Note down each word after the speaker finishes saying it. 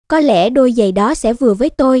Có lẽ đôi giày đó sẽ vừa với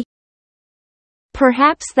tôi.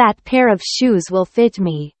 Perhaps that pair of shoes will fit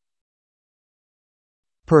me.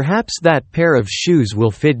 Perhaps that pair of shoes will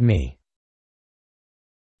fit me.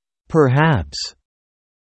 Perhaps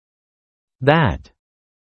that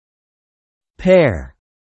pair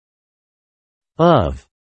of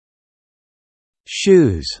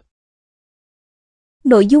shoes.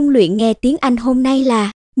 Nội dung luyện nghe tiếng Anh hôm nay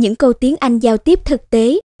là những câu tiếng Anh giao tiếp thực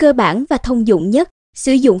tế, cơ bản và thông dụng nhất.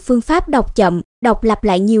 Sử dụng phương pháp đọc chậm, đọc lặp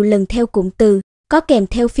lại nhiều lần theo cụm từ, có kèm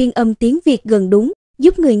theo phiên âm tiếng Việt gần đúng,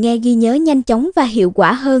 giúp người nghe ghi nhớ nhanh chóng và hiệu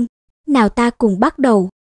quả hơn. Nào ta cùng bắt đầu.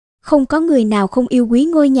 Không có người nào không yêu quý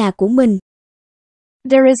ngôi nhà của mình.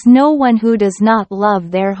 There is no one who does not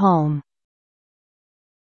love their home.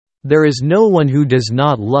 There is no one who does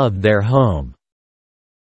not love their home.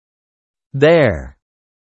 There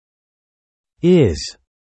is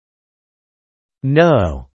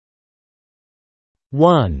no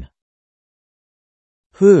one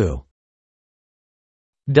who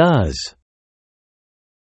does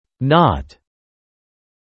not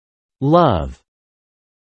love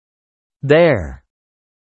their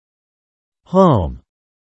home.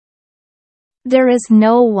 There is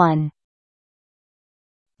no one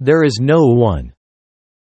There is no one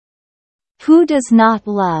who does not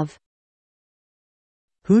love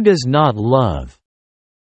who does not love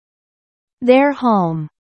their home.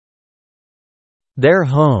 their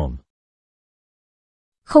home.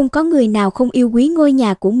 Không có người nào không yêu quý ngôi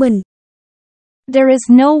nhà của mình. There is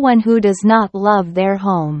no one who does not love their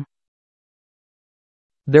home.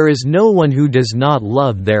 There is no one who does not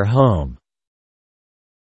love their home.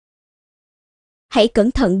 Hãy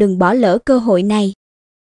cẩn thận đừng bỏ lỡ cơ hội này.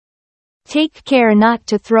 Take care not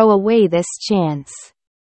to throw away this chance.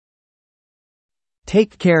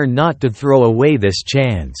 Take care not to throw away this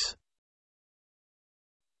chance.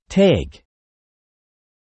 Take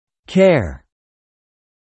care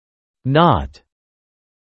not to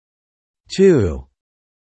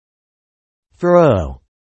throw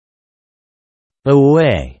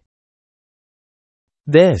away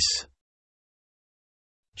this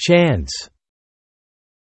chance.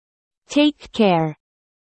 Take care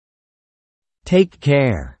Take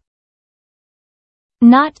care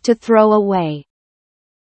not to throw away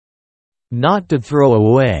not to throw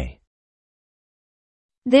away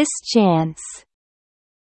this chance.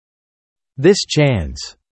 this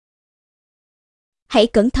chance. Hãy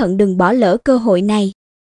cẩn thận đừng bỏ lỡ cơ hội này.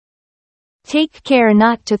 Take care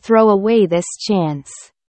not to throw away this chance.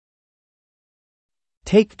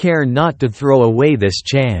 Take care not to throw away this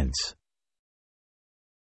chance.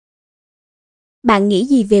 Bạn nghĩ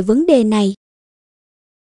gì về vấn đề này?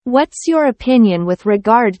 What's your opinion with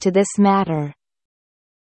regard to this matter?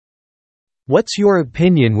 What's your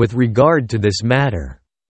opinion with regard to this matter?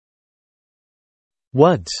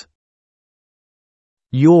 What's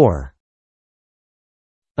your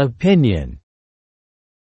opinion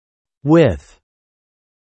with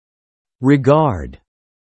regard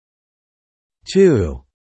to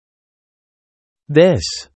this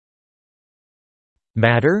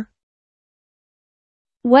matter?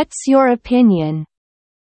 What's your opinion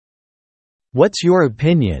What's your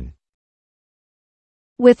opinion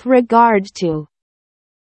with regard to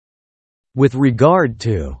with regard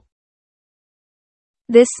to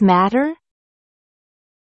this matter?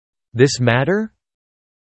 this matter?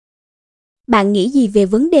 Bạn nghĩ gì về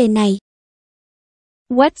vấn đề này?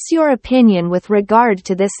 What's your opinion with regard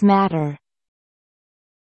to this matter?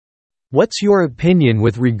 What's your opinion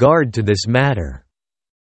with regard to this matter?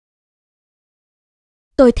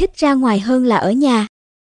 Tôi thích ra ngoài hơn là ở nhà.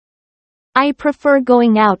 I prefer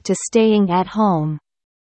going out to staying at home.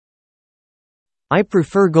 I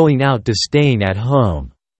prefer going out to staying at home.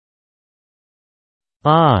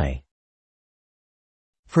 I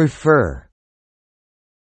prefer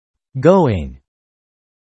going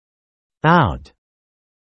out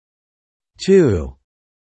to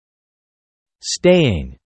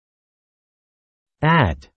staying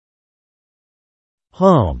at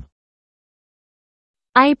home.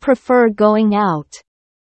 I prefer going out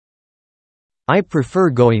I prefer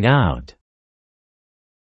going out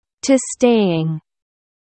to staying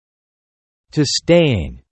to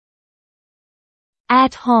staying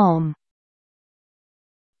at home.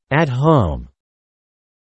 at home.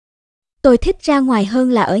 Tôi thích ra ngoài hơn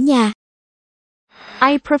là ở nhà.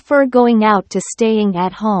 I prefer going out to staying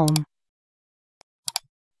at home.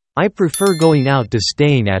 I prefer going out to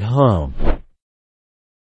staying at home.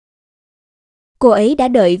 Cô ấy đã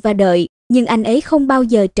đợi và đợi, nhưng anh ấy không bao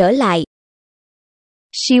giờ trở lại.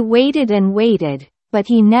 She waited and waited, but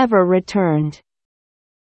he never returned.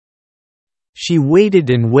 She waited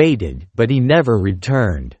and waited, but he never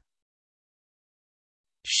returned.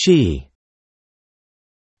 She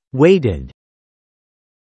waited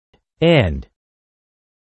and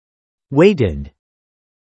waited,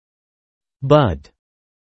 but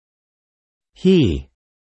he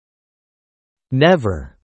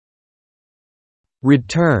never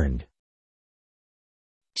returned.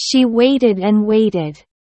 She waited and waited,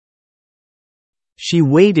 She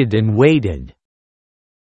waited and waited,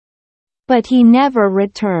 but he never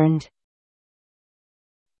returned.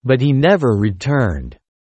 but he never returned.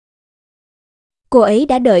 Cô ấy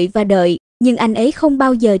đã đợi và đợi, nhưng anh ấy không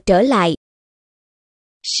bao giờ trở lại.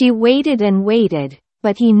 She waited and waited,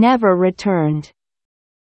 but he never returned.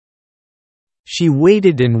 She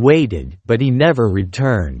waited and waited, but he never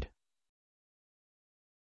returned.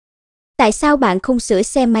 Tại sao bạn không sửa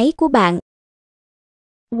xe máy của bạn?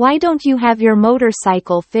 Why don't you have your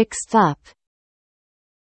motorcycle fixed up?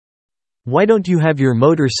 Why don't you have your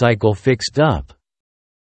motorcycle fixed up?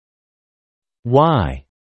 Why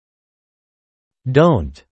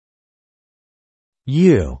don't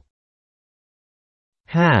you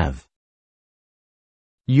have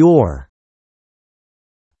your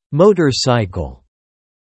motorcycle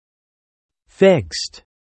fixed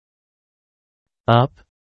up?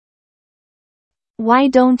 Why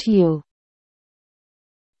don't you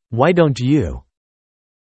Why don't you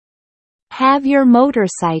have your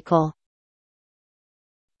motorcycle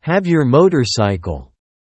have your motorcycle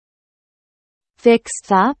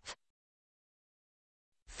fixed up?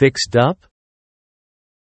 fixed up?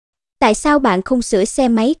 Tại sao bạn không sửa xe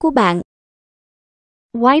máy của bạn?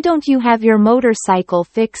 Why don't you have your motorcycle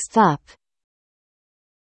fixed up?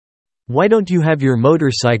 Why don't you have your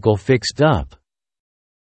motorcycle fixed up?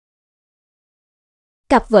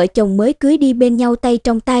 Cặp vợ chồng mới cưới đi bên nhau tay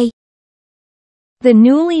trong tay. The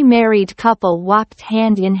newly married couple walked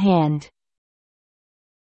hand in hand.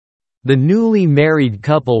 The newly married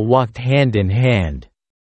couple walked hand in hand.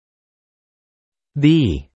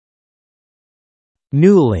 The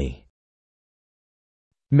newly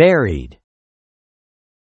married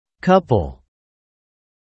couple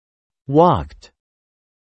walked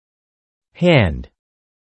hand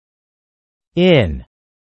in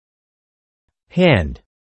hand.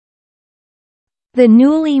 The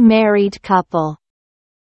newly married couple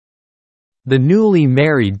The newly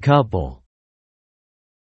married couple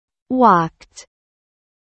walked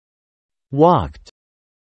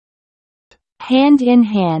hand in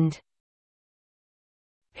hand.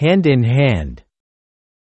 hand in hand.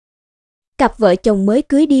 Cặp vợ chồng mới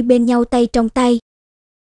cưới đi bên nhau tay trong tay.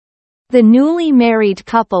 The newly married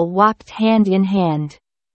couple walked hand in hand.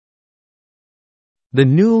 The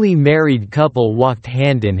newly married couple walked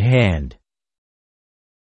hand in hand.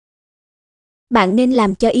 Bạn nên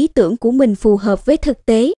làm cho ý tưởng của mình phù hợp với thực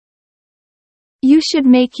tế. You should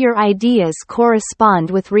make your ideas correspond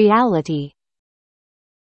with reality.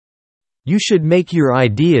 You should make your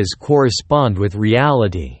ideas correspond with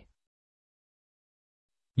reality.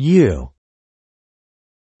 You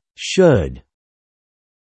should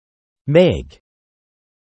make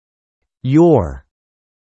your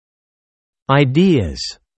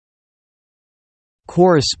ideas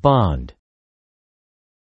correspond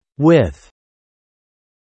with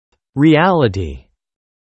reality.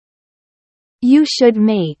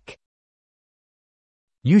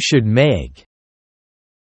 You should make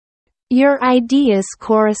your ideas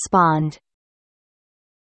correspond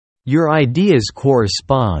your ideas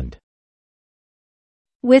correspond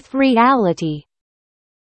with reality.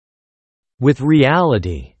 with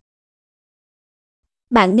reality.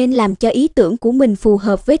 Bạn nên làm cho ý tưởng của mình phù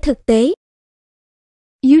hợp với thực tế.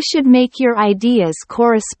 You should make your ideas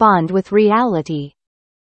correspond with reality.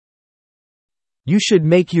 You should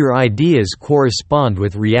make your ideas correspond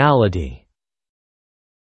with reality.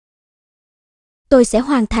 Tôi sẽ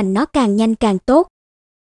hoàn thành nó càng nhanh càng tốt.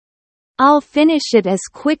 I'll finish it as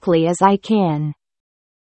quickly as I can.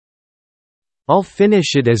 I'll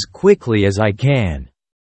finish it as quickly as I can.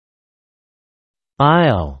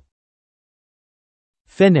 I'll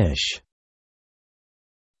finish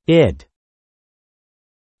it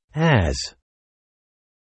as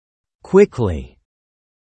quickly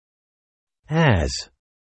as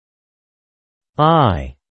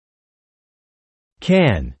I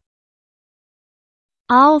can.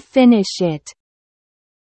 I'll finish it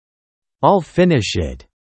I'll finish it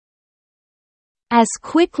as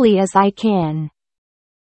quickly as I can.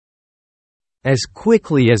 as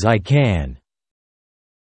quickly as I can.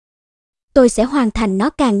 Tôi sẽ hoàn thành nó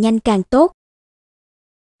càng nhanh càng tốt.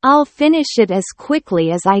 I'll finish it as quickly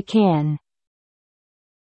as I can.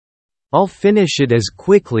 I'll finish it as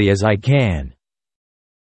quickly as I can.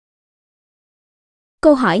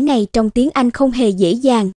 Câu hỏi này trong tiếng Anh không hề dễ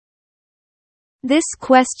dàng. This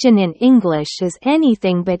question in English is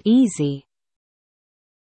anything but easy.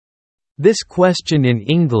 This question in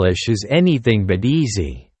English is anything but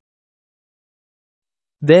easy.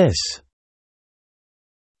 This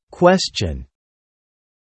question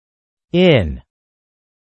in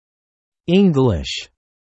English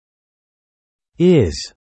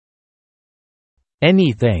is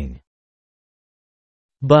anything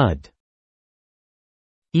but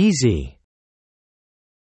easy.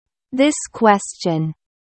 This question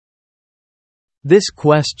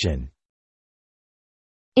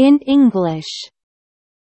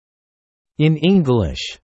in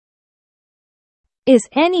English is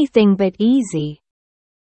anything but easy.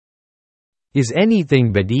 Is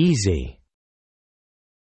anything but easy.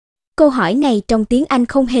 Câu hỏi này trong tiếng Anh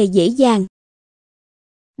không hề dễ dàng.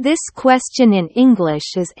 This question in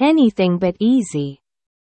English is anything but easy.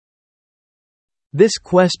 This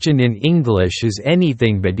question in English is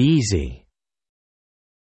anything but easy.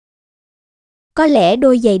 Có lẽ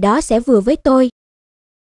đôi giày đó sẽ vừa với tôi.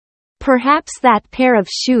 Perhaps that pair of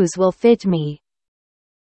shoes will fit me.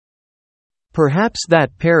 Perhaps that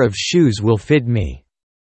pair of shoes will fit me.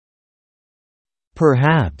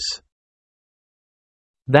 Perhaps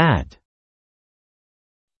that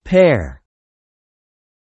pair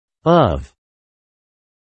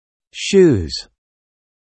of shoes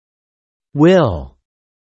will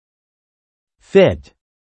fit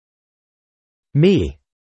me.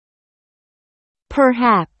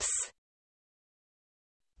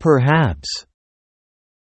 Perhaps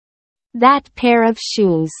that pair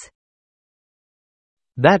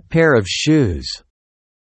of shoes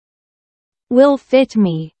will fit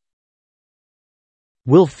me.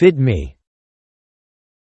 Will fit me.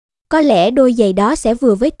 Có lẽ đôi giày đó sẽ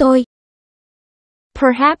vừa với tôi.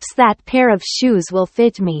 Perhaps that pair of shoes will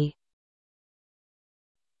fit me.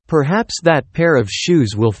 Perhaps that pair of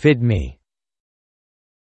shoes will fit me.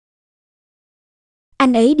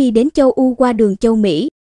 Anh ấy đi đến châu Âu qua đường châu Mỹ.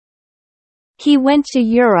 He went to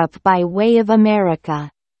Europe by way of America.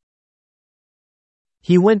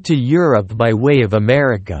 He went to Europe by way of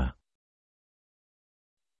America.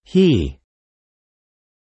 He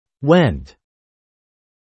went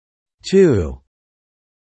to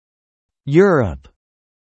Europe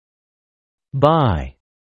by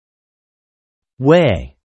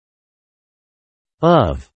way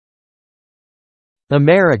of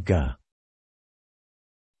America.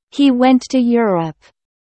 He went to Europe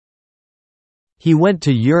He went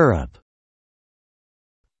to Europe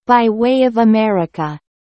by way of America.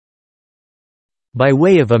 by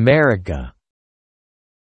way of America.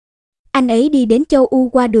 Anh ấy đi đến châu Âu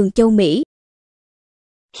qua đường châu Mỹ.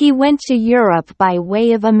 He went to Europe by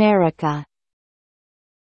way of America.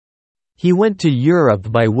 He went to Europe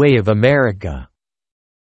by way of America.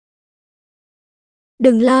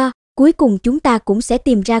 Đừng lo, cuối cùng chúng ta cũng sẽ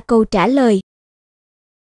tìm ra câu trả lời.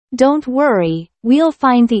 Don't worry, we'll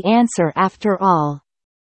find the answer after all.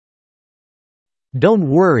 Don't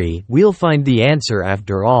worry, we'll find the answer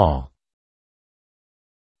after all.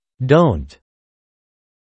 Don't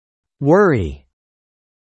worry.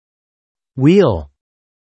 We'll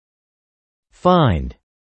find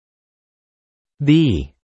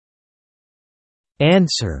the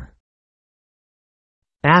answer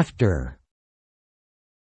after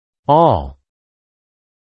all.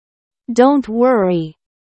 Don't worry.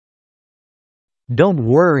 Don't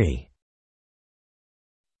worry.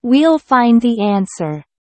 We'll find the answer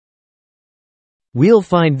We'll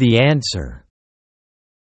find the answer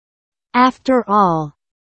after all.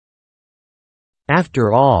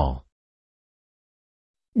 after all.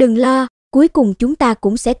 Đừng lo, cuối cùng chúng ta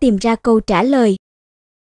cũng sẽ tìm ra câu trả lời.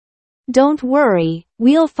 Don't worry,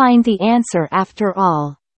 we'll find the answer after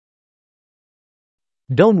all.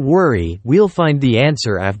 Don't worry, we'll find the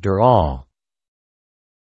answer after all.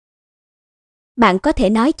 Bạn có thể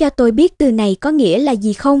nói cho tôi biết từ này có nghĩa là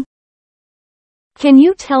gì không? Can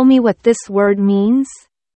you tell me what this word means?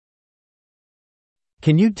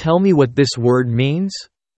 Can you tell me what this word means?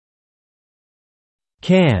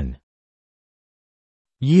 Can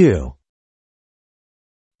you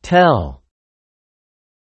tell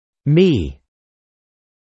me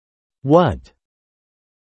what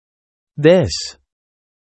this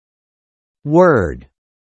word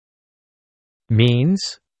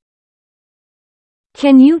means?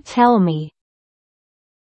 Can you tell me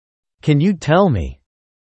Can you tell me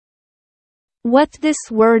what this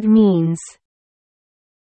word means?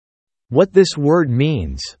 what this word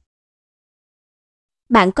means?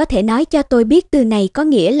 Bạn có thể nói cho tôi biết từ này có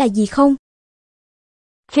nghĩa là gì không?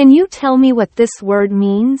 Can you tell me what this word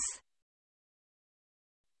means?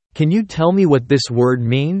 Can you tell me what this word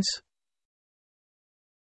means?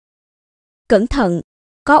 Cẩn thận,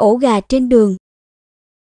 có ổ gà trên đường.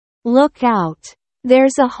 Look out.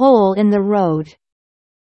 There's a hole in the road.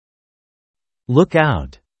 Look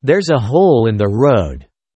out. There's a hole in the road.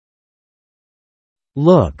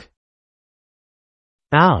 Look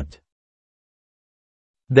out.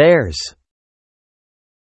 There's a hole in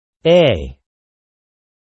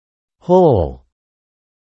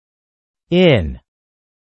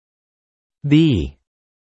the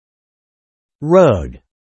road.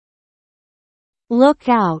 Look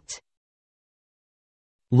out.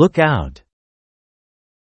 Look out.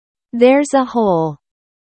 There's a hole.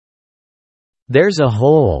 There's a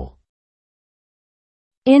hole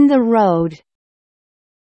In the road.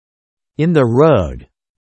 in the road.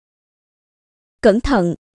 Cẩn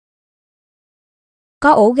thận,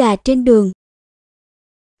 có ổ gà trên đường.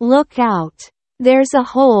 Look out. There's a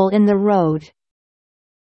hole in the road.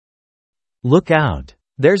 Look out.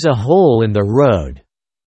 There's a hole in the road.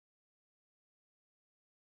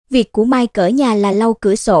 Việc của Mike ở nhà là lau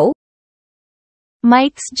cửa sổ.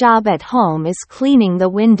 Mike's job at home is cleaning the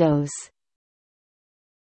windows.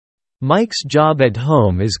 Mike's job at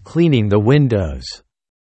home is cleaning the windows.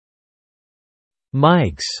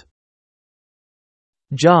 Mike's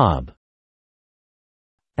job at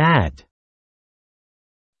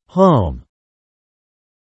home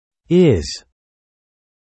is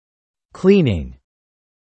cleaning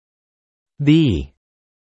the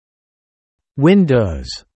windows.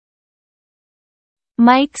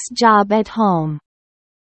 Mike's job at home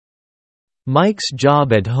Mike's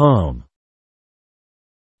job at home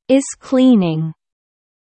is cleaning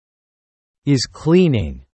is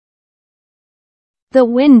cleaning the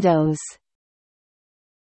windows.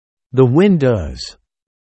 the windows.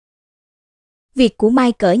 Việc của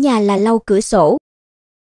Mike ở nhà là lau cửa sổ.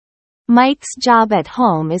 Mike's job at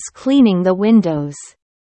home is cleaning the windows.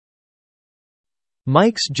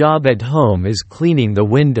 Mike's job at home is cleaning the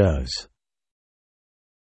windows.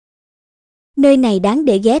 Nơi này đáng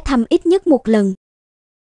để ghé thăm ít nhất một lần.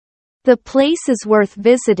 The place is worth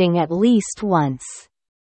visiting at least once.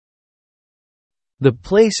 The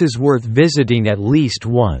place is worth visiting at least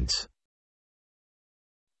once.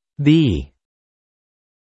 The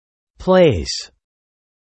place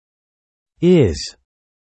is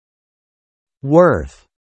worth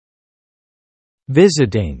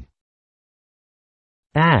visiting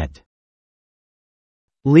at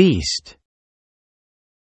least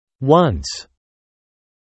once.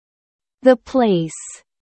 The place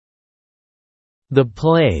The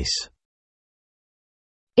place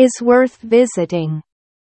is worth visiting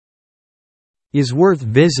is worth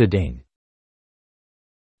visiting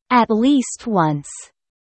at least once.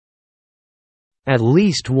 at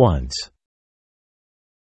least once.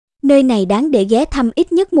 Nơi này đáng để ghé thăm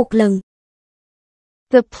ít nhất một lần.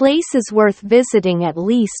 The place is worth visiting at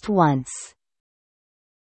least once.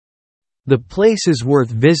 The place is worth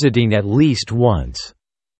visiting at least once.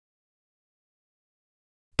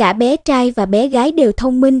 Cả bé trai và bé gái đều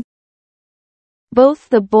thông minh. Both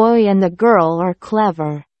the boy and the girl are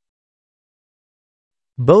clever.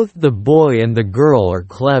 Both the boy and the girl are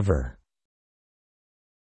clever.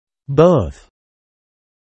 Both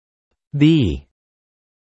the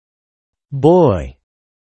boy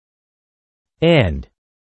and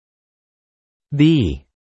the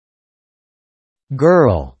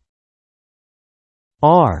girl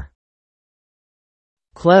are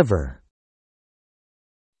clever.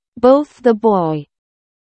 Both the boy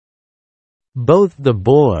Both the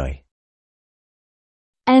boy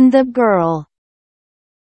and the girl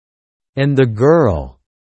and the girl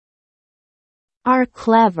are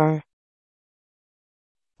clever.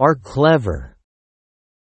 are clever.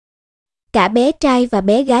 Cả bé trai và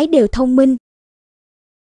bé gái đều thông minh.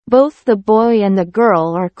 Both the boy and the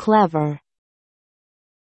girl are clever.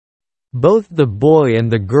 Both the boy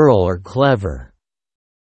and the girl are clever.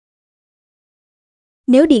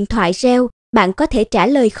 Nếu điện thoại reo, bạn có thể trả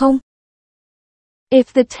lời không? If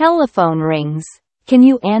the telephone rings, can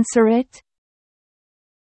you answer it?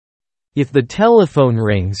 If the telephone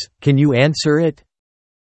rings, can you answer it?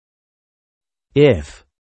 If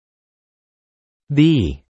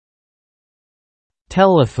the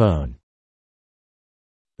telephone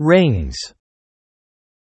rings,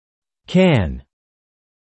 can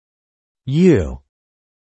you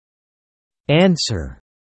answer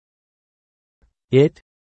it?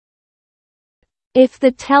 If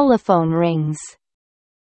the telephone rings,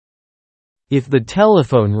 If the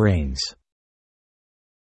telephone rings,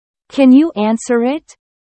 can you answer it?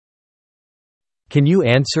 can you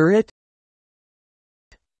answer it?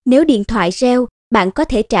 Nếu điện thoại reo, bạn có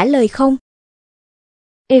thể trả lời không?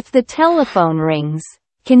 If the telephone rings,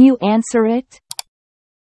 can you answer it?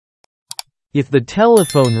 If the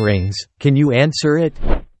telephone rings, can you answer it?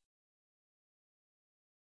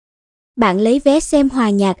 Bạn lấy vé xem hòa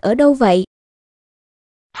nhạc ở đâu vậy?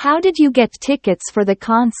 How did you get tickets for the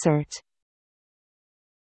concert?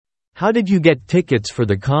 How did you get tickets for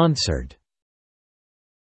the concert?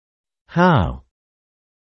 How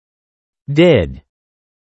did you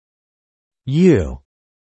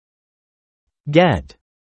get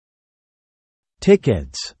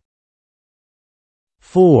tickets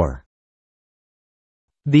for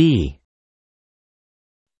the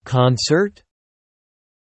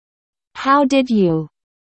concert? How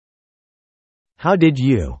did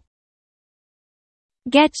you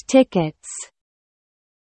get tickets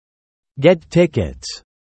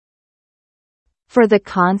for the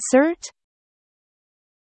concert?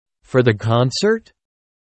 For the concert?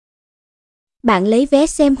 Bạn lấy vé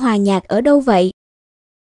xem hòa nhạc ở đâu vậy?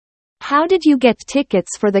 How did you get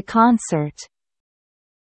tickets for the concert?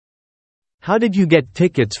 How did you get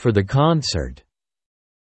tickets for the concert?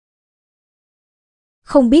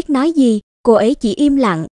 Không biết nói gì, cô ấy chỉ im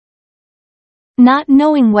lặng. Not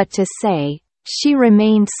knowing what to say, she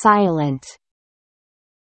remained silent.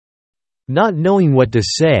 Not knowing what to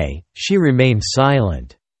say, she remained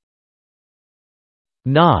silent.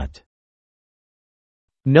 Not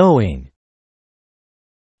knowing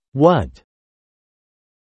what to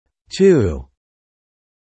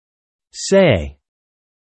say,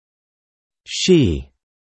 she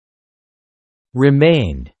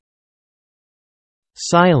remained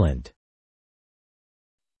silent.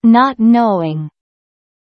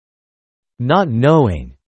 Not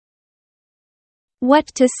knowing what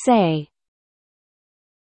to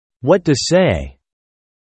say,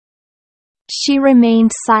 she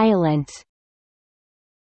remained silent.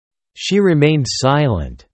 She remained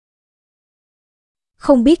silent.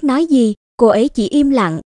 Không biết nói gì, cô ấy chỉ im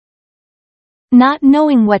lặng. Not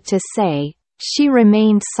knowing what to say, she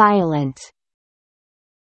remained silent.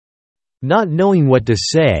 Not knowing what to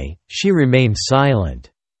say, she remained silent.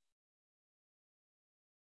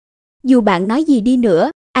 Dù bạn nói gì đi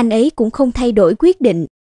nữa, anh ấy cũng không thay đổi quyết định.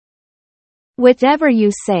 Whatever you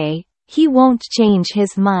say, he won't change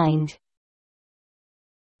his mind.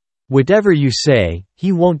 Whatever you say,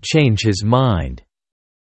 he won't change his mind.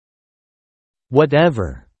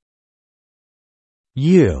 Whatever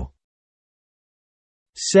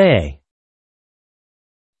you say,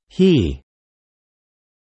 he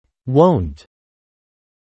won't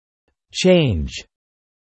change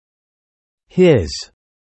his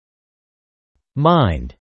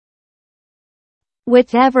mind.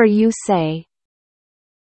 Whatever you say,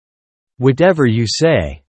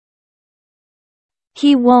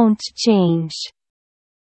 he won't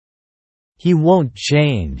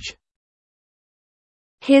change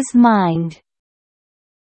his mind.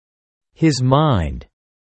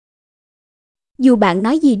 Dù bạn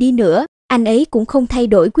nói gì đi nữa, anh ấy cũng không thay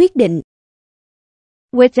đổi quyết định.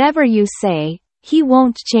 Whatever you say, he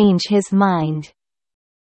won't change his mind.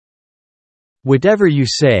 Whatever you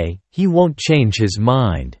say, he won't change his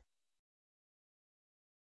mind.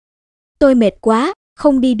 Tôi mệt quá,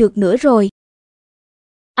 không đi được nữa rồi.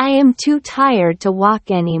 I am too tired to walk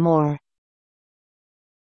anymore.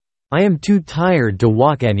 I am too tired to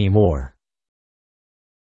walk anymore.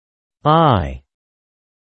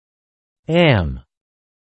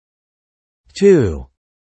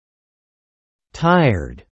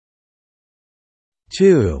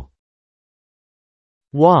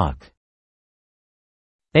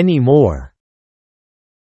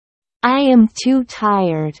 I am too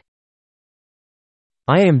tired to walk anymore.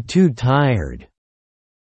 I am too tired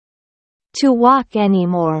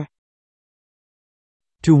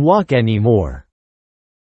to walk anymore.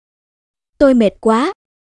 Tôi mệt quá.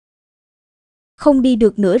 Không đi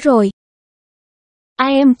được nữa rồi.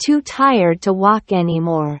 I am too tired to walk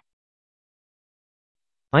anymore.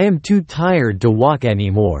 I am too tired to walk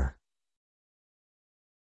anymore.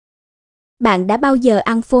 Bạn đã bao giờ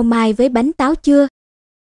ăn phô mai với bánh táo chưa?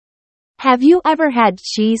 Have you ever had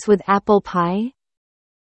cheese with apple pie?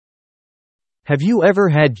 Have you ever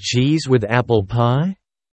had cheese with apple pie?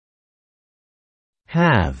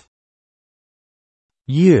 Have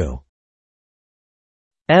you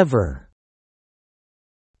ever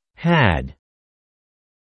had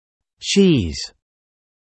cheese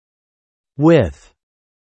with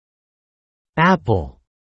apple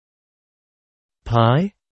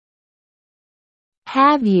pie?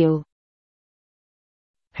 Have you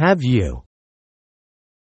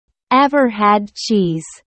ever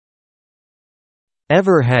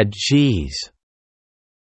had cheese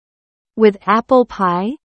with apple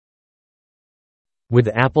pie?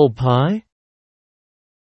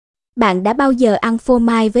 Bạn đã bao giờ ăn phô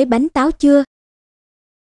mai với bánh táo chưa?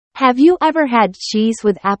 Have you ever had cheese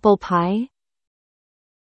with apple pie?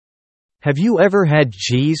 Have you ever had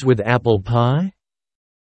cheese with apple pie?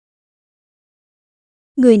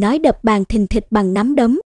 Người nói đập bàn thình thịch bằng nắm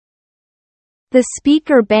đấm. The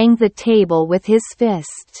speaker banged the table with his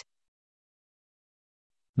fist.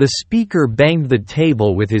 The speaker banged the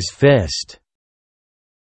table with his fist.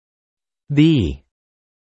 The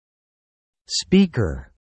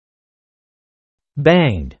speaker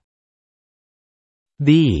banged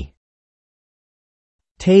the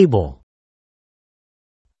table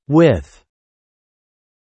with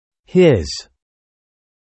his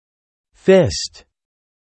fist.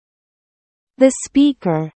 The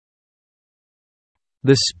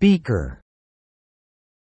speaker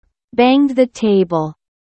banged the table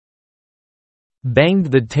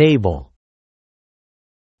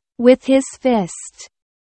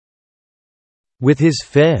with his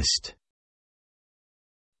fist.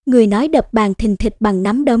 Người nói đập bàn thình thịch bằng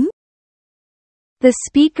nắm đấm. The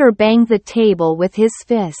speaker banged the table with his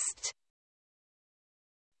fist.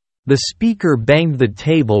 The speaker banged the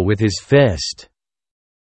table with his fist.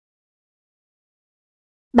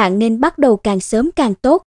 Bạn nên bắt đầu càng sớm càng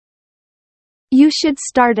tốt. You should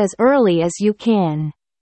start as early as you can.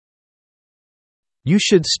 You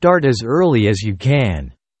should start as early as you can.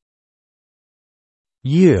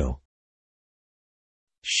 You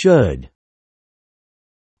should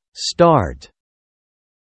start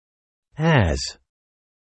as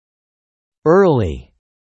early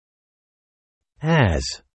as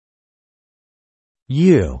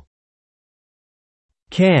you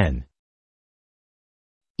can.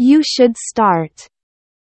 You should start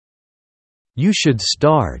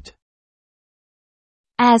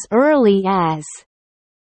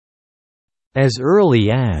as early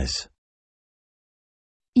as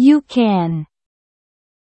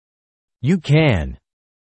you can.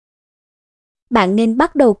 Bạn nên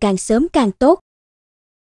bắt đầu càng sớm càng tốt.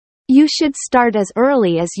 You should start as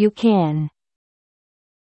early as you can.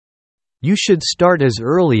 You should start as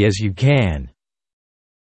early as you can.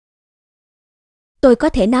 Tôi có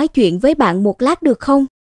thể nói chuyện với bạn một lát được không?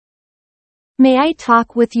 May I talk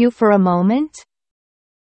with you for a moment?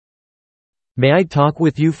 May I talk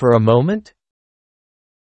with you for a moment?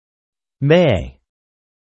 May I talk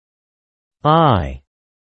with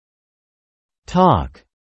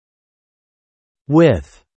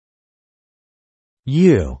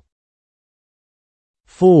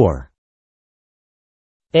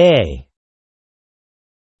you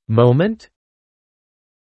for a moment?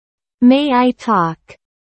 May I talk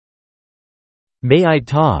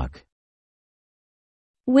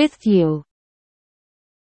with you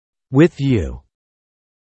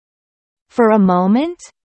for a moment?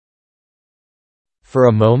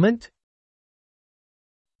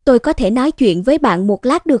 Tôi có thể nói chuyện với bạn một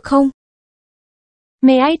lát được không?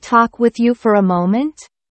 May I talk with you for a moment?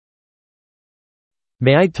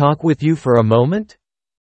 May I talk with you for a moment?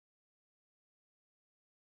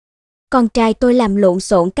 Con trai tôi làm lộn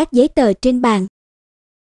xộn các giấy tờ trên bàn.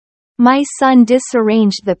 My son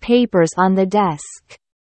disarranged the papers on the desk.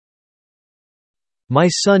 My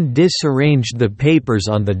son disarranged the papers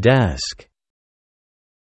on the desk.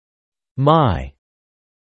 My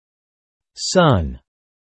son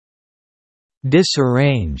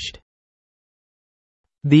disarranged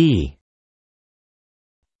the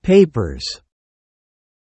papers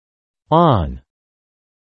on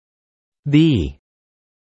the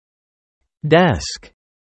desk.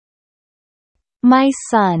 My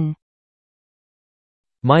son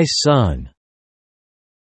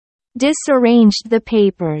disarranged the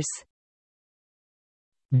papers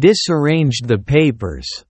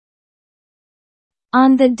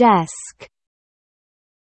on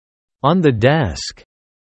the desk.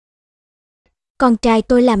 Con trai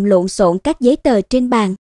tôi làm lộn xộn các giấy tờ trên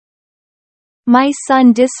bàn. My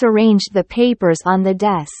son disarranged the papers on the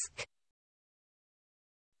desk.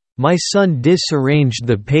 My son disarranged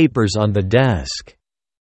the papers on the desk.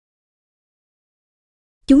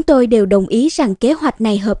 Chúng tôi đều đồng ý rằng kế hoạch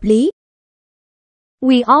này hợp lý.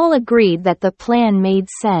 We all agreed that the plan made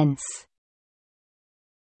sense.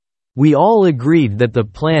 We all agreed that the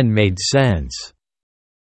plan made sense.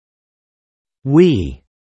 We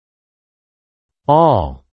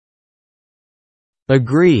all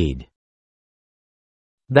agreed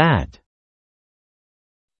that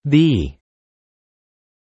the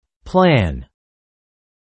plan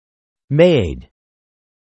made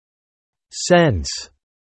sense.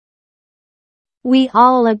 We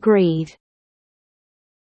all agreed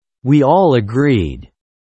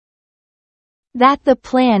that the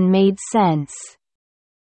plan made sense.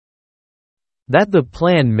 That the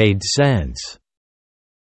plan made sense.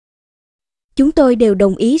 Chúng tôi đều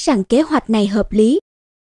đồng ý rằng kế hoạch này hợp lý.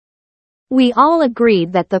 We all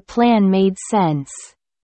agreed that the plan made sense.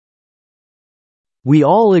 We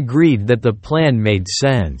all agreed that the plan made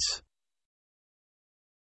sense.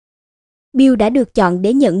 Bill đã được chọn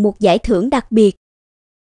để nhận một giải thưởng đặc biệt.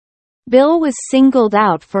 Bill was singled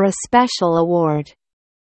out for a special award.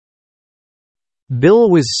 Bill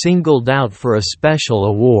was singled out for a special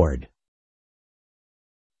award.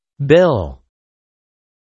 Bill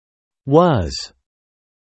was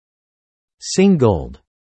singled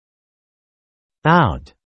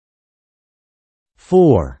out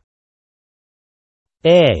for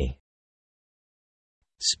a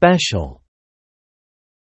special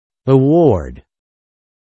award.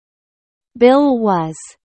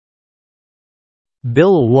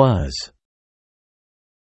 Bill was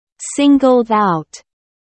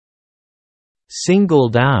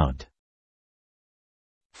singled out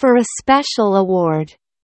for a special award.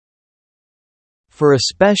 For a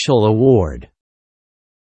special award.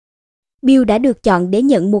 Bill đã được chọn để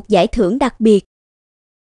nhận một giải thưởng đặc biệt.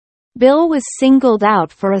 Bill was singled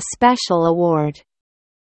out for a special award.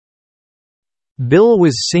 Bill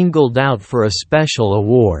was singled out for a special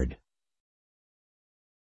award.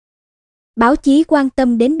 Báo chí quan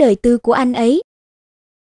tâm đến đời tư của anh ấy.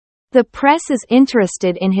 The press is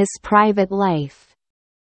interested in his private life.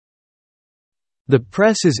 The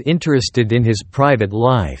press is interested in his private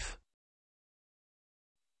life.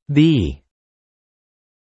 The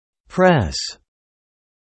press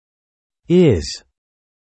is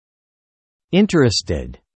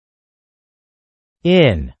interested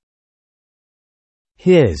in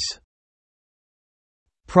his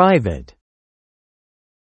private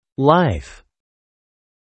life.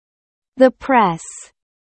 The press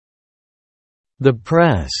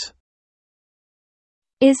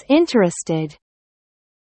is interested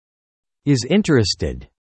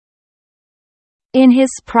in his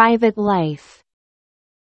private life.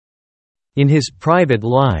 In his private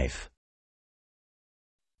life.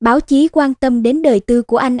 Báo chí quan tâm đến đời tư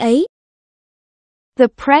của anh ấy. The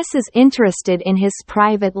press is interested in his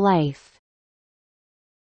private life.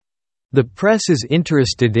 The press is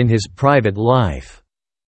interested in his private life.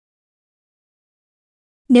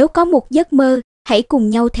 Nếu có một giấc mơ, hãy cùng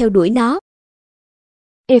nhau theo đuổi nó.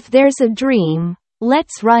 If there's a dream,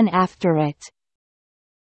 let's run after it.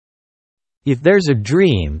 If there's a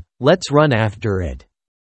dream, let's run after it.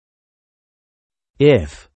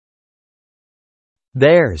 If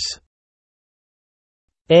there's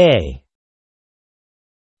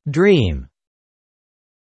a dream,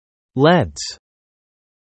 let's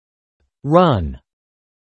run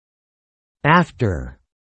after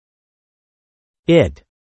it.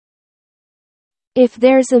 If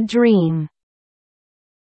there's a dream,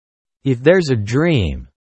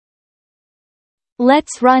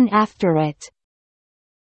 let's run after it.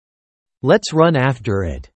 Let's run after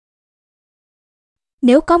it.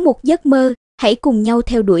 Nếu có một giấc mơ, hãy cùng nhau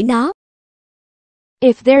theo đuổi nó.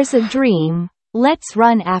 If there's a dream, let's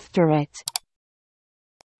run after it.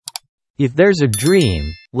 If there's a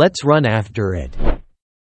dream, let's run after it.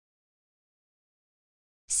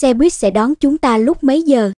 Xe buýt sẽ đón chúng ta lúc mấy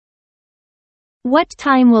giờ? What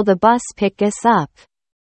time will the bus pick us up?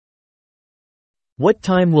 What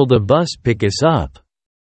time will the bus pick us up?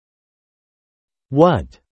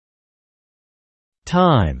 What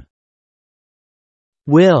time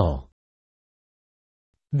will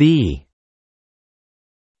the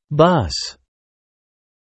bus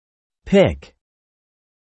pick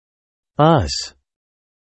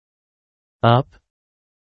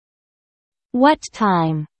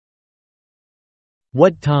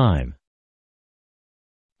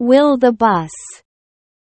us up? What time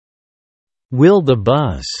will the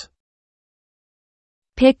bus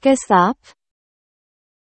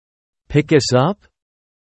pick us up?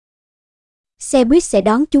 Xe buýt sẽ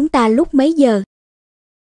đón chúng ta lúc mấy giờ?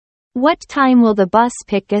 What time will the bus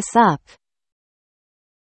pick us up?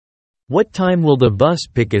 What time will the bus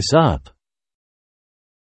pick us up?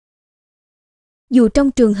 Dù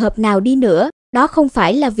trong trường hợp nào đi nữa, đó không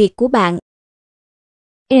phải là việc của bạn.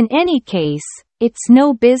 In any case, it's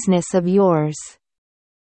no business of yours.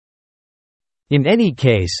 In any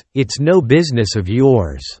case, it's no business of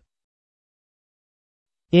yours.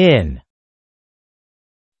 In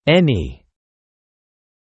any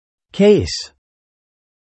case,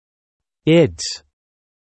 it's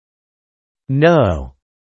no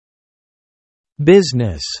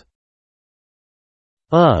business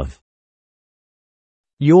of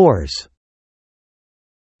yours.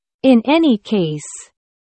 In any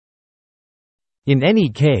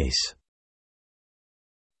case,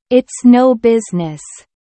 It's no business.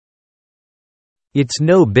 It's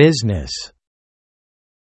no business.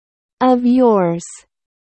 Of yours.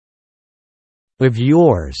 Of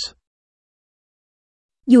yours.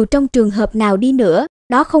 Dù trong trường hợp nào đi nữa,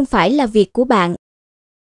 đó không phải là việc của bạn.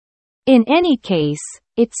 In any case,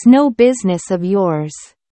 it's no business of yours.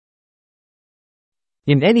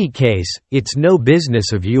 In any case, it's no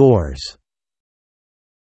business of yours.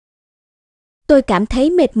 Tôi cảm thấy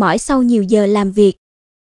mệt mỏi sau nhiều giờ làm việc.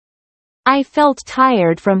 I felt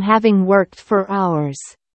tired from having worked for hours.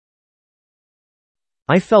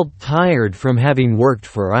 I felt tired from having worked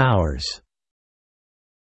for hours.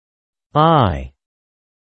 I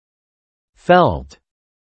felt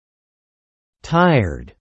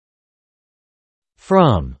tired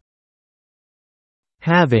from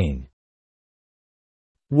having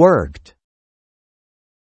worked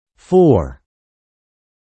for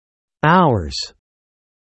hours.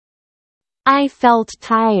 I felt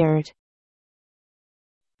tired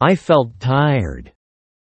I felt tired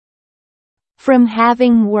from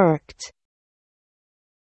having worked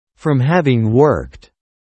from having worked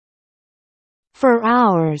for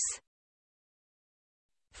hours.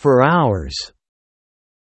 for hours.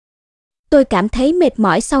 Tôi cảm thấy mệt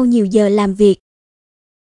mỏi sau nhiều giờ làm việc.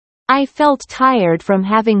 I felt tired from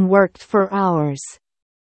having worked for hours.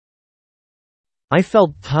 I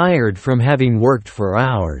felt tired from having worked for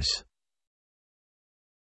hours.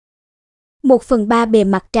 1/3 bề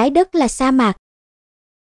mặt trái đất là sa mạc.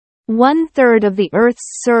 1/3 of the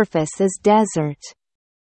Earth's surface is desert.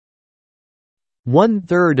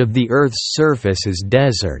 1/3 of the Earth's surface is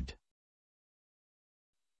desert.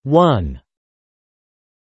 1/3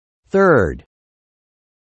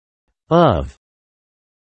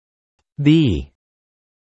 of the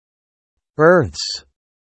Earth's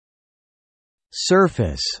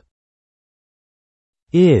surface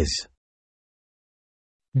is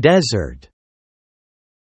desert.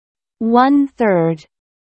 1/3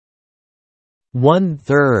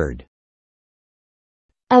 1/3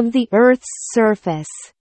 of the Earth's surface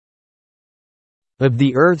of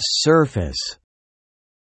the Earth's surface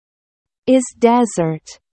is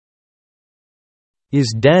desert. is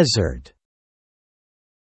desert.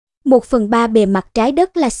 1/3 bề mặt trái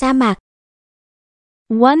đất là sa mạc.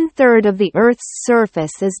 1/3 of the Earth's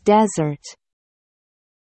surface is desert.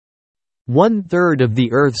 1/3 of the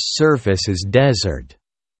Earth's surface is desert.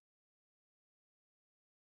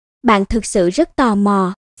 Bạn thực sự rất tò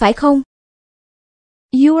mò, phải không?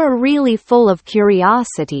 You are really full of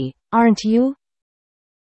curiosity, aren't you?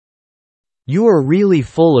 You are really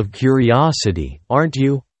full of curiosity, aren't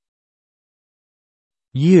you?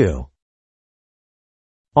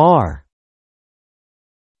 You are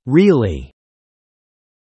really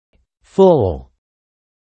full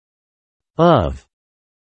of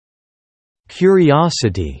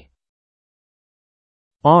curiosity,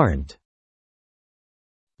 aren't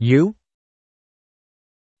you?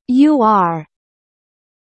 You are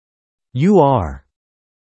You are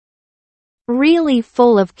really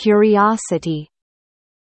full of curiosity.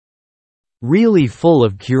 really full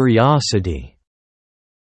of curiosity,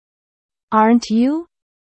 Aren't you?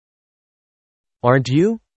 aren't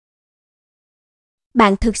you?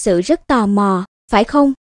 Bạn thực sự rất tò mò, phải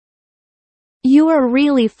không? You are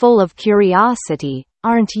really full of curiosity,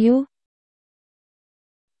 aren't you?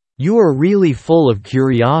 You are really full of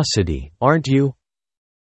curiosity, aren't you?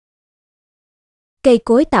 Cây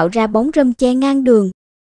cối tạo ra bóng râm che ngang đường.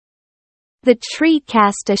 The tree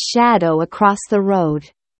cast a shadow across the road.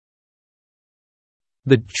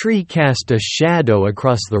 The tree cast a shadow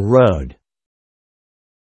across the road.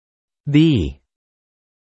 The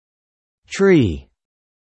tree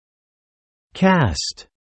cast a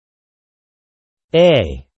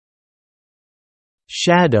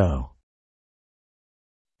shadow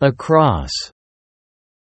across the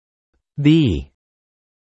road.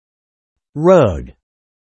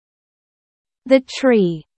 The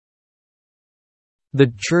tree The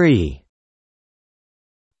tree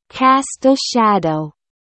cast a shadow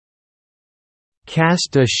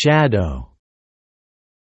cast a shadow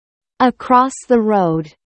across the road.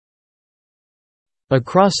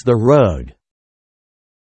 across the road.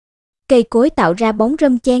 Cây cối tạo ra bóng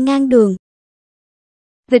râm che ngang đường.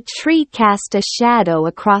 The tree cast a shadow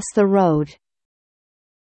across the road.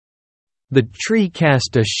 The tree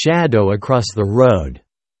cast a shadow across the road.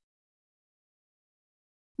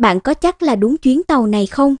 Bạn có chắc là đúng chuyến tàu này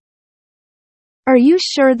không? Are you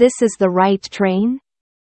sure this is the right train?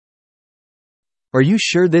 Are you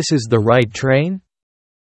sure this is the right train?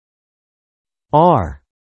 Are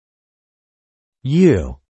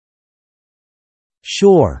you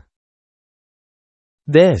sure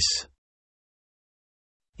this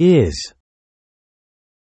Is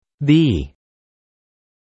the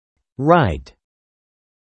right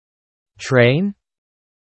train?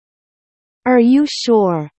 Are you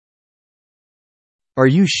sure? Are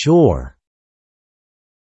you sure?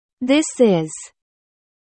 This is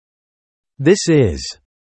This is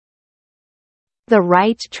the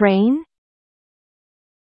right train?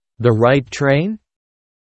 the right train?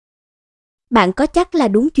 Bạn có chắc là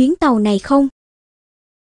đúng chuyến tàu này không?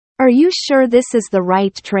 Are you sure this is the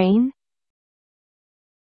right train?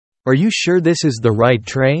 Are you sure this is the right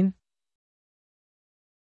train?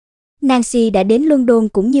 Nancy đã đến London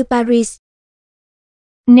cũng như Paris.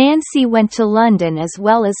 Nancy went to London as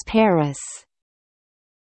well as Paris.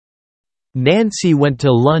 Nancy went to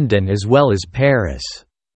London as well as Paris.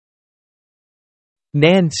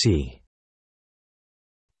 Nancy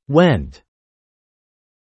went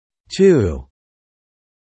to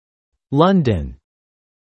London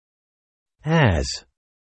as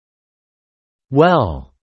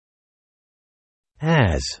well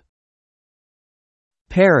as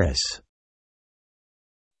Paris.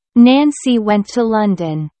 Nancy went to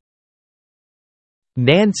London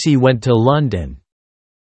Nancy went to London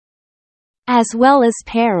as well as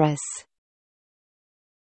Paris.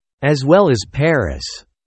 as well as Paris.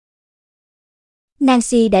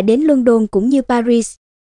 Nancy đã đến London cũng như Paris.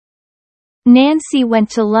 Nancy went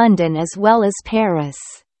to London as well as Paris.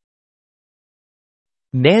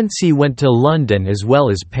 Nancy went to London as well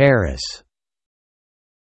as Paris.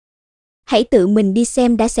 Hãy tự mình đi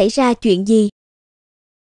xem đã xảy ra chuyện gì.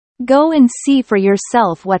 Go and see for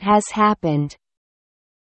yourself what has happened.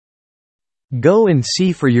 Go and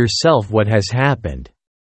see for yourself what has happened.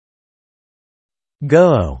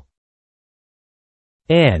 Go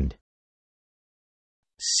and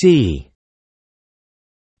see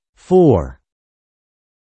for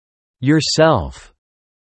yourself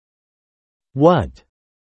what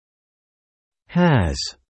has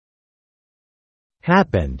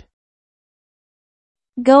happened.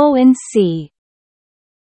 Go and see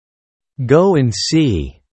Go and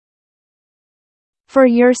see for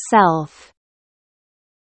yourself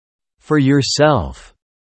for yourself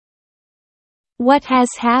what has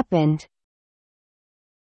happened.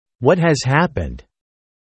 what has happened.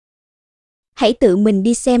 Hãy tự mình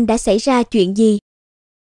đi xem đã xảy ra chuyện gì.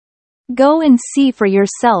 Go and see for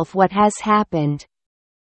yourself what has happened.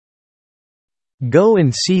 Go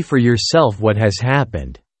and see for yourself what has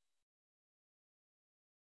happened.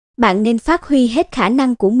 Bạn nên phát huy hết khả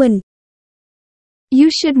năng của mình. You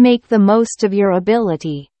should make the most of your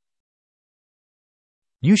ability.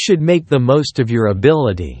 You should make the most of your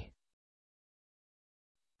ability.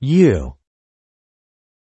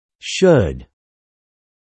 You should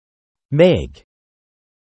make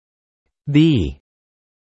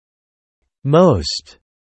the most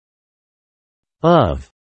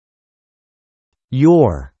of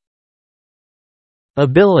your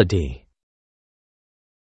ability.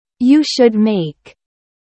 You should make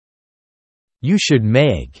You should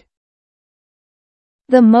make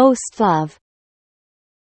the most of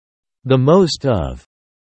the most of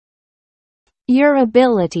your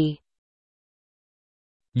ability.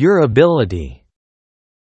 your ability.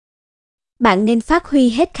 Bạn nên phát huy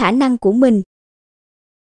hết khả năng của mình.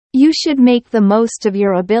 You should make the most of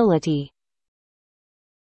your ability.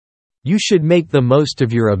 You should make the most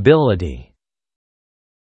of your ability.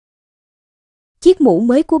 Chiếc mũ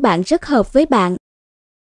mới của bạn rất hợp với bạn.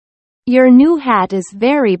 Your new hat is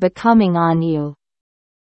very becoming on you.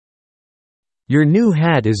 Your new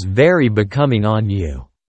hat is very becoming on you.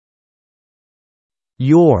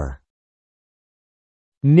 Your new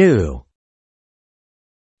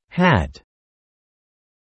hat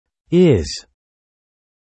is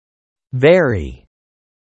very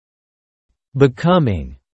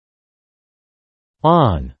becoming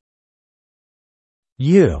on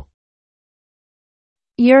you.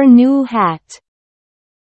 Your new hat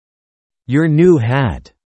Your new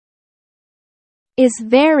hat is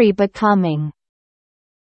very becoming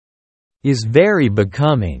is very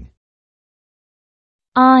becoming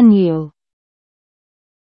on you.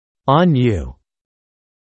 on you.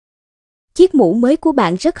 Chiếc mũ mới của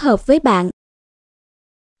bạn rất hợp với bạn.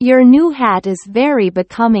 Your new hat is very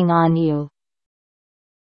becoming on you.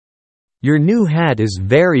 Your new hat is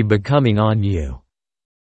very becoming on you.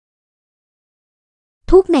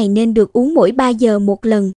 Thuốc này nên được uống mỗi 3 giờ một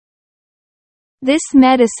lần. This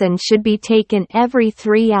medicine should be taken every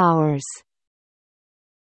 3 hours.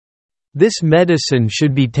 This medicine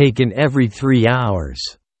should be taken every 3 hours.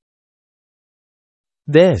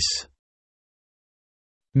 This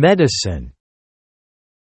medicine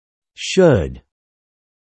should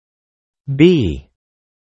be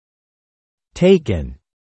taken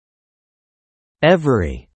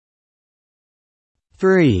Every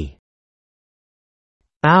 3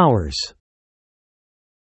 hours.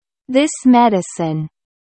 This medicine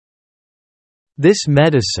This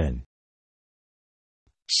medicine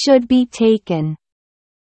should be taken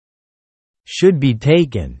should be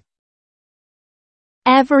taken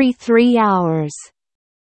every 3 hours.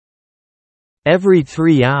 every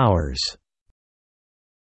 3 hours.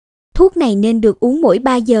 Thuốc này nên được uống mỗi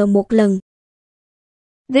 3 giờ một lần.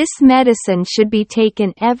 This medicine should be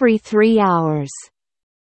taken every 3 hours.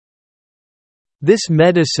 This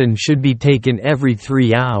medicine should be taken every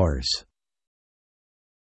 3 hours.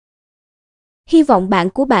 Hy vọng bạn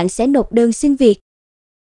của bạn sẽ nộp đơn xin việc.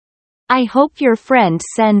 I hope your friend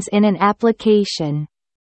sends in an application.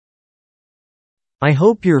 I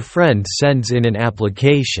hope your friend sends in an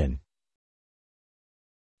application.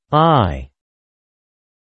 I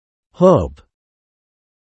hope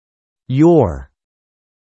your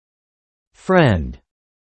friend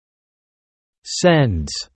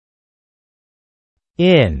sends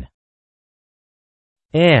in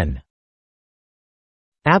an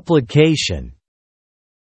application.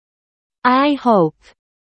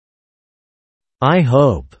 I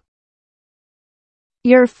hope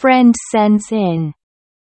your friend sends in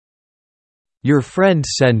your friend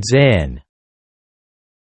sends in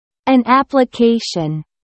an application.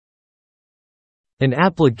 an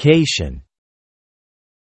application.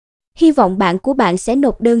 Hy vọng bạn của bạn sẽ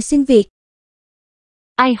nộp đơn xin việc.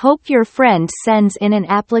 I hope your friend sends in an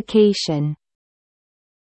application.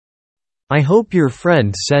 I hope your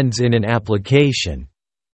friend sends in an application.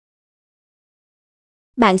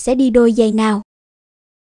 Bạn sẽ đi đôi giày nào?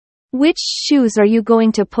 Which shoes are you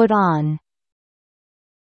going to put on?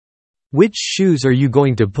 Which shoes are you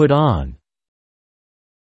going to put on?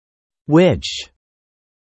 Which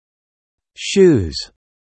shoes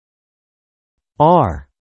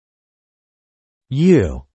are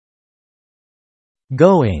you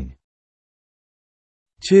going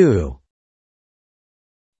to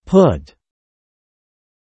put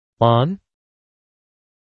on?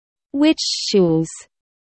 Which shoes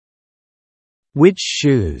Which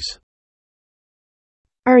shoes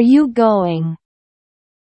are you going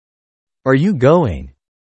are you going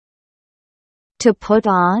to put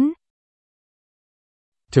on?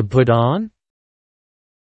 to put on?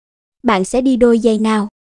 Bạn sẽ đi đôi giày nào?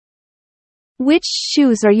 Which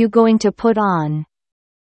shoes are you going to put on?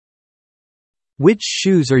 Which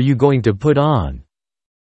shoes are you going to put on?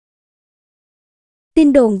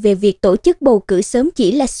 Tin đồn về việc tổ chức bầu cử sớm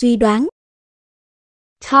chỉ là suy đoán.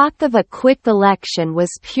 Talk of a quick election was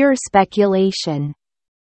pure speculation.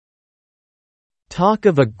 Talk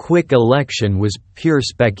of a quick election was pure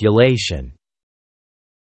speculation.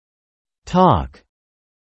 Talk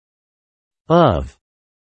of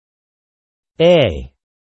a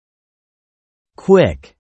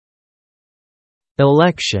quick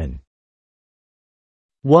election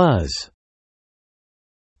was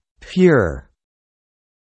pure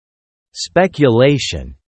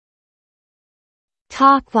speculation.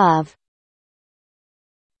 Talk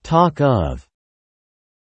of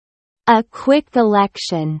a quick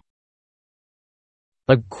election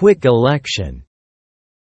a quick election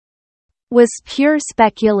was pure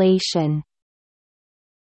speculation.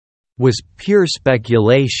 was pure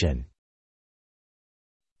speculation.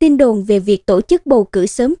 Tin đồn về việc tổ chức bầu cử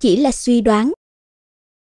sớm chỉ là suy đoán.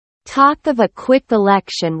 Talk of a quick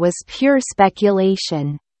election was pure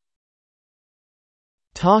speculation.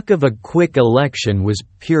 Talk of a quick election was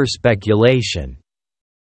pure speculation.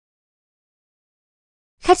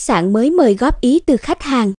 Khách sạn mới mời góp ý từ khách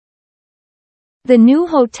hàng. The new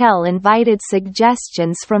hotel invited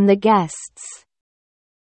suggestions from the guests.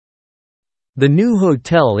 The new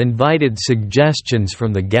hotel invited suggestions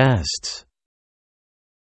from the guests.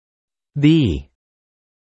 The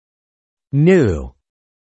new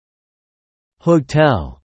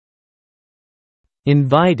hotel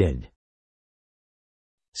invited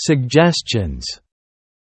suggestions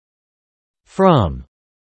from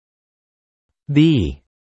the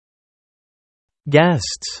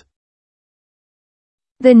guests.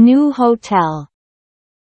 The new hotel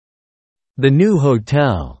The new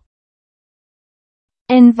hotel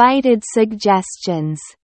invited suggestions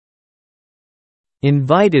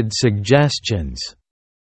invited suggestions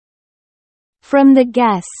from the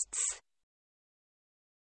guests.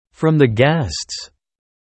 from the guests.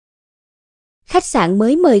 Khách sạn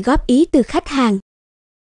mới mời góp ý từ khách hàng.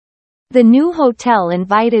 The new hotel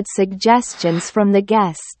invited suggestions from the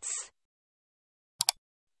guests.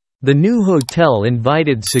 The new hotel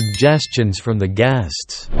invited suggestions from the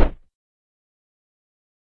guests.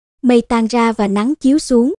 Mây tan ra và nắng chiếu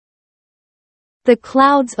xuống. The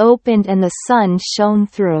clouds opened and the sun shone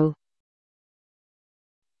through.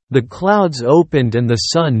 The clouds opened and the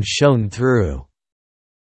sun shone through.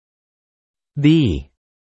 The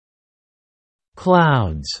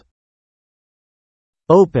clouds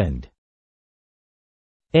opened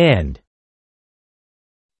and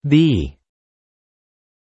the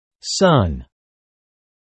sun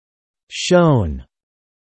shone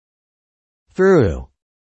through.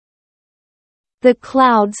 The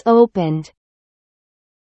clouds opened.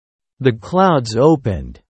 The clouds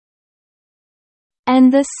opened.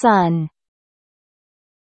 And the sun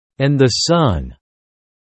And the sun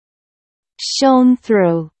shone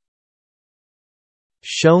through.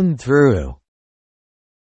 shone through.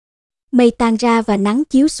 Mây tan ra và nắng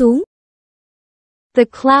chiếu xuống. The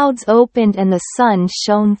clouds opened and the sun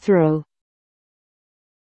shone through.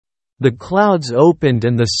 The clouds opened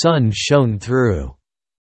and the sun shone through.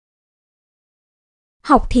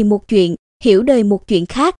 Học thì một chuyện, hiểu đời một chuyện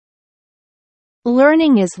khác.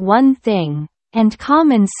 Learning is one thing, and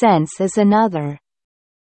common sense is another.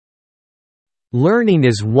 Learning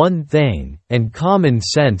is one thing, and common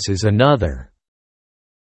sense is another.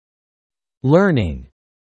 Learning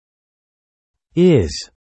is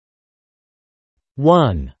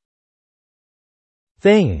one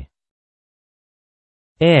thing,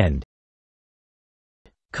 and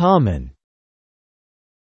common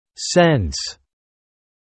sense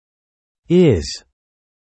is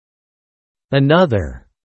another.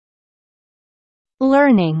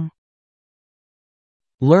 Learning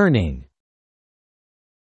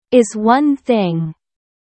is one thing,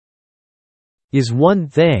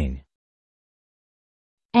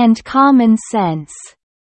 and common sense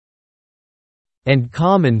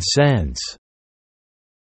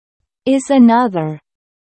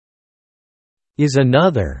is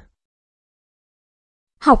another.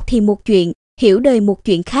 Học thì một chuyện, hiểu đời một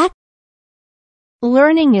chuyện khác.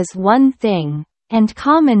 Learning is one thing, and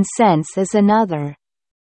common sense is another.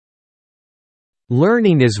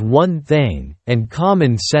 Learning is one thing, and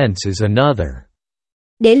common sense is another.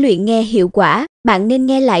 Để luyện nghe hiệu quả, bạn nên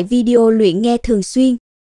nghe lại video luyện nghe thường xuyên.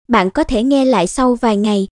 Bạn có thể nghe lại sau vài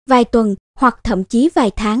ngày, vài tuần, hoặc thậm chí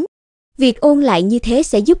vài tháng. Việc ôn lại như thế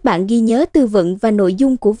sẽ giúp bạn ghi nhớ từ vựng và nội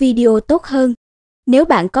dung của video tốt hơn. Nếu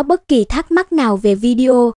bạn có bất kỳ thắc mắc nào về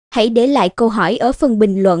video, hãy để lại câu hỏi ở phần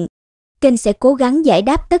bình luận. Kênh sẽ cố gắng giải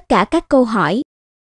đáp tất cả các câu hỏi.